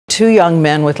Two young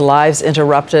men with lives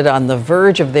interrupted on the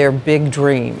verge of their big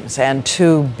dreams, and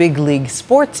two big league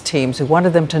sports teams who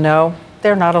wanted them to know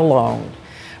they're not alone.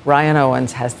 Ryan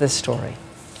Owens has this story.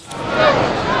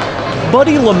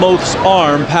 Buddy LaMoth's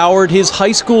arm powered his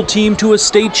high school team to a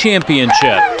state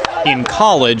championship. In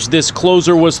college, this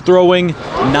closer was throwing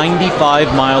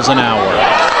 95 miles an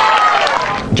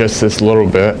hour. Just this little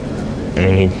bit. I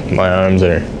mean, my arms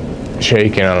are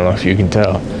shaking. I don't know if you can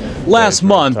tell. Last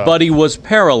month, Buddy was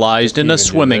paralyzed in a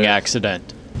swimming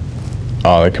accident.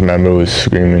 All I can remember was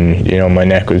screaming, you know, my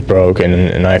neck was broken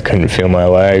and I couldn't feel my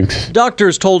legs.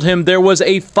 Doctors told him there was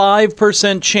a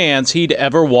 5% chance he'd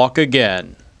ever walk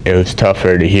again. It was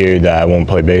tougher to hear that I won't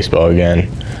play baseball again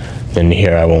than to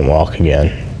hear I won't walk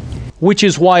again. Which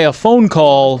is why a phone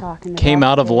call came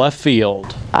out of left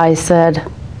field. I said,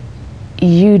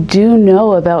 "You do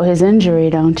know about his injury,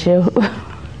 don't you?"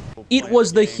 It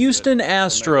was the Houston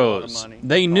Astros.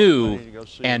 They knew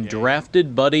and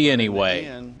drafted Buddy anyway.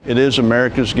 It is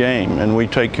America's game, and we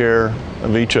take care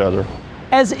of each other.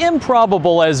 As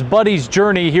improbable as Buddy's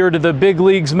journey here to the big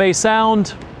leagues may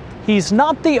sound, he's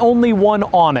not the only one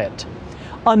on it.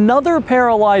 Another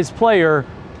paralyzed player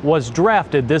was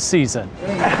drafted this season.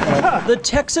 The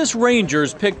Texas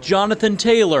Rangers picked Jonathan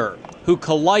Taylor, who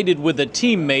collided with a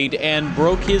teammate and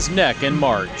broke his neck in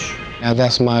March. Now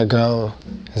that's my goal,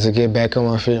 is to get back on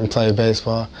my feet and play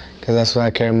baseball, because that's what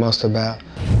I care most about.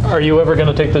 Are you ever going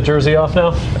to take the jersey off now?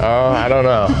 I don't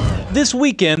know. This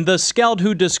weekend, the scout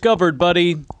who discovered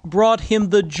Buddy brought him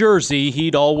the jersey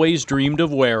he'd always dreamed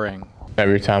of wearing.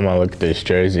 Every time I look at this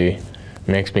jersey, it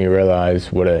makes me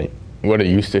realize what it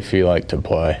used to feel like to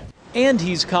play. And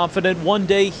he's confident one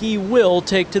day he will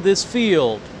take to this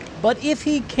field. But if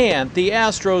he can't, the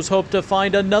Astros hope to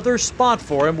find another spot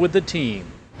for him with the team.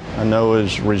 I know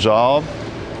his resolve,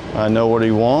 I know what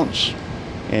he wants,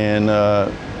 and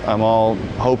I'm all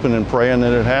hoping and praying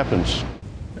that it happens.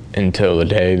 Until the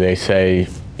day they say,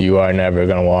 you are never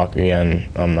going to walk again,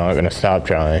 I'm not going to stop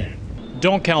trying.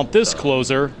 Don't count this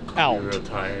closer out.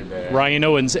 Ryan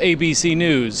Owens, ABC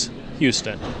News,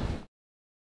 Houston.